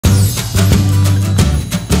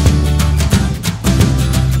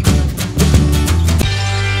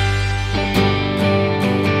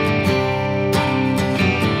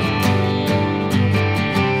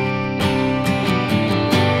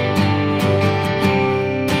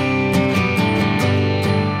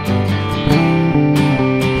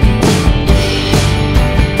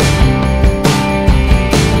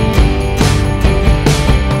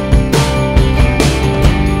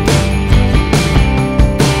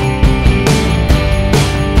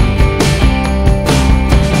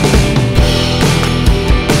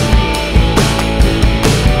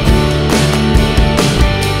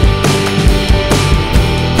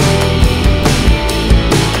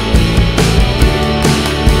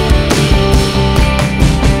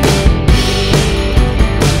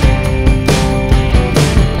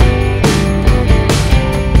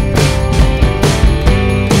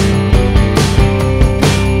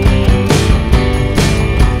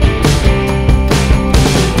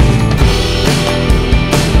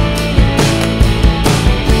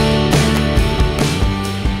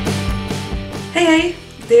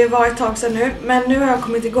var ett tag sedan nu, men nu har jag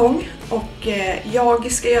kommit igång och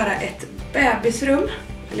jag ska göra ett bebisrum,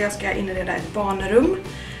 eller jag ska inreda ett barnrum,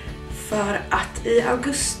 för att i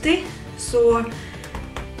augusti så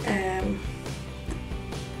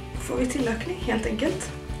får vi tillökning helt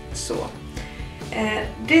enkelt. Så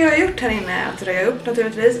det jag har gjort här inne är att röja upp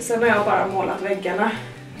naturligtvis. Sen har jag bara målat väggarna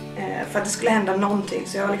för att det skulle hända någonting.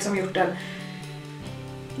 Så jag har liksom gjort en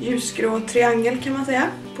ljusgrå triangel kan man säga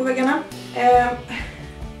på väggarna.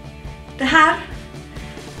 Det här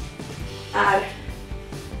är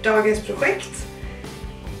dagens projekt.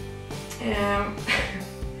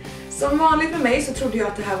 Som vanligt med mig så trodde jag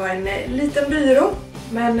att det här var en liten byrå.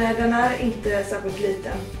 Men den är inte särskilt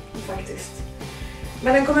liten faktiskt.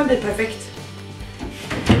 Men den kommer bli perfekt.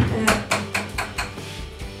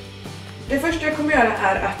 Det första jag kommer göra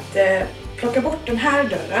är att plocka bort den här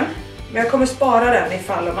dörren. Men jag kommer spara den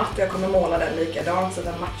ifall om att jag kommer måla den likadant så att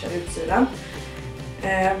den matchar utsidan.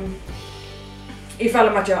 Ifall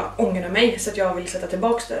om att jag ångrar mig så att jag vill sätta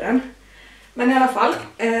tillbaka dörren. Men i alla fall,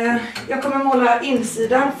 jag kommer måla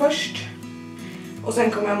insidan först. Och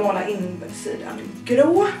sen kommer jag måla insidan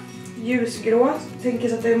grå, ljusgrå. Tänker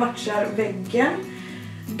så att det matchar väggen.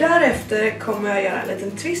 Därefter kommer jag göra en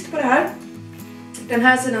liten twist på det här. Den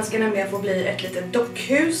här sidan ska nämligen få bli ett litet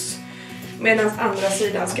dockhus. Medan andra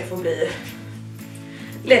sidan ska få bli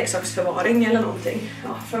leksaksförvaring eller någonting. Ja,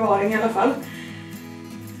 förvaring i alla fall.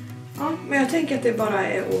 Ja, men jag tänker att det bara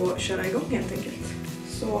är att köra igång helt enkelt.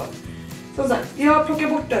 Så som sagt, jag plockar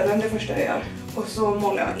bort dörren det första jag gör. Och så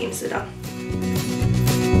målar jag insidan.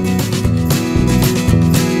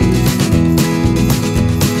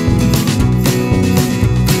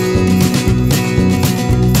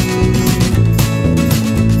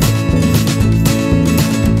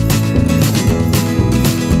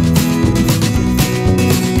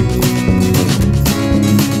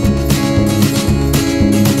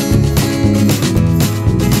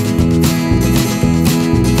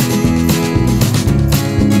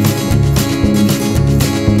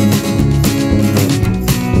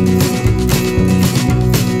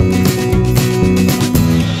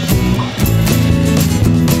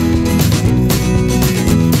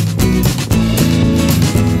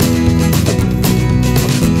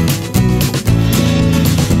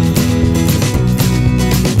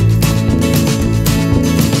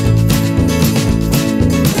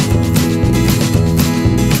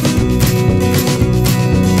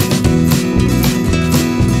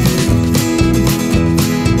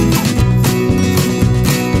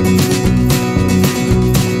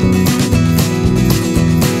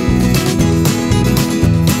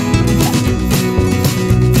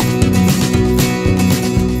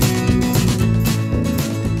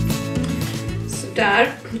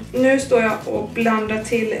 Nu står jag och blandar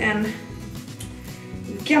till en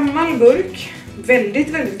gammal burk,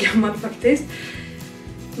 väldigt gammal faktiskt,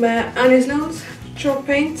 med Sloans chalk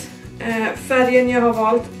paint. Färgen jag har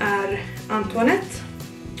valt är Antoinette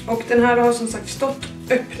och den här har som sagt stått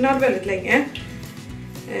öppnad väldigt länge,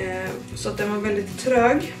 så att den var väldigt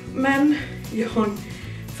trög, men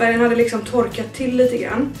färgen hade liksom torkat till lite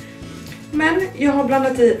grann. Men jag har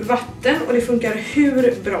blandat i vatten och det funkar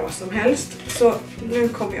hur bra som helst. Så nu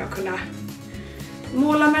kommer jag kunna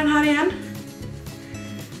måla med den här igen.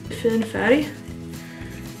 Fin färg.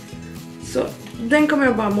 Så den kommer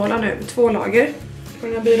jag bara måla nu med 2 lager på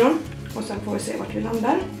den här byrån. Och sen får vi se vart vi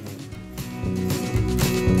landar.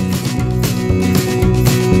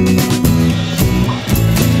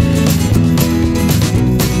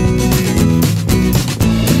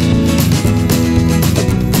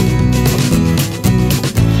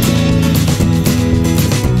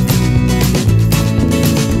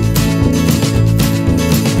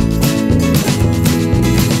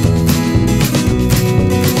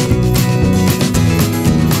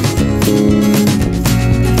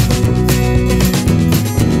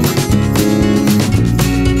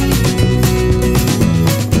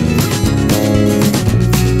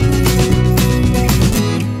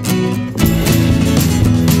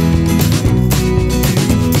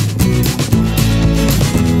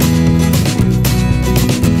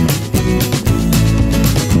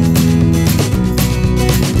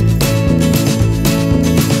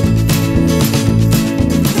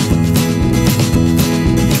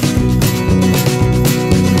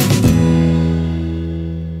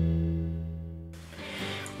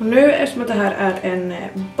 Och nu, eftersom att det här är en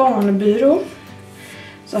barnbyrå,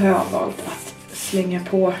 så har jag valt att slänga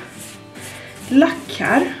på lack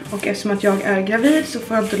här. Och eftersom att jag är gravid så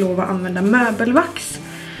får jag inte lov att använda möbelvax.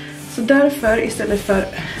 Så därför, istället för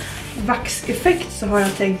vaxeffekt, så har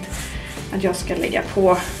jag tänkt att jag ska lägga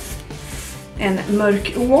på en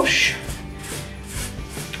mörk wash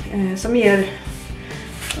som ger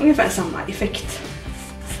ungefär samma effekt.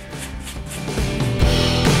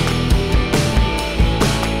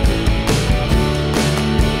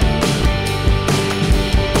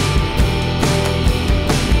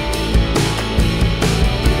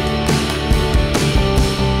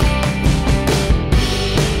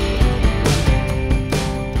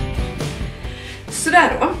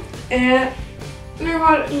 Sådär då. Nu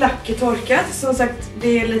har lacket torkat. Som sagt,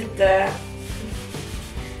 det är lite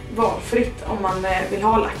valfritt om man vill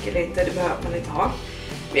ha lack eller inte. Det behöver man inte ha.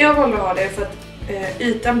 Men jag valde att ha det för att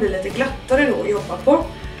ytan blir lite glattare då att jobba på.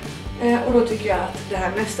 Och då tycker jag att det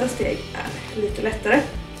här nästa steg är lite lättare.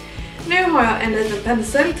 Nu har jag en liten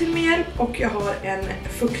pensel till min hjälp och jag har en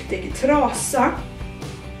fuktig trasa.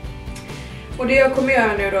 Och det jag kommer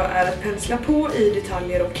göra nu då är att pensla på i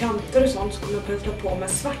detaljer och kanter och sånt, så kommer jag pensla på med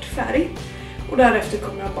svart färg. Och därefter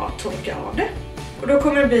kommer jag bara torka av det. Och då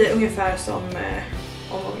kommer det bli ungefär som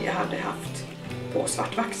om jag hade haft på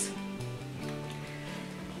svart vax.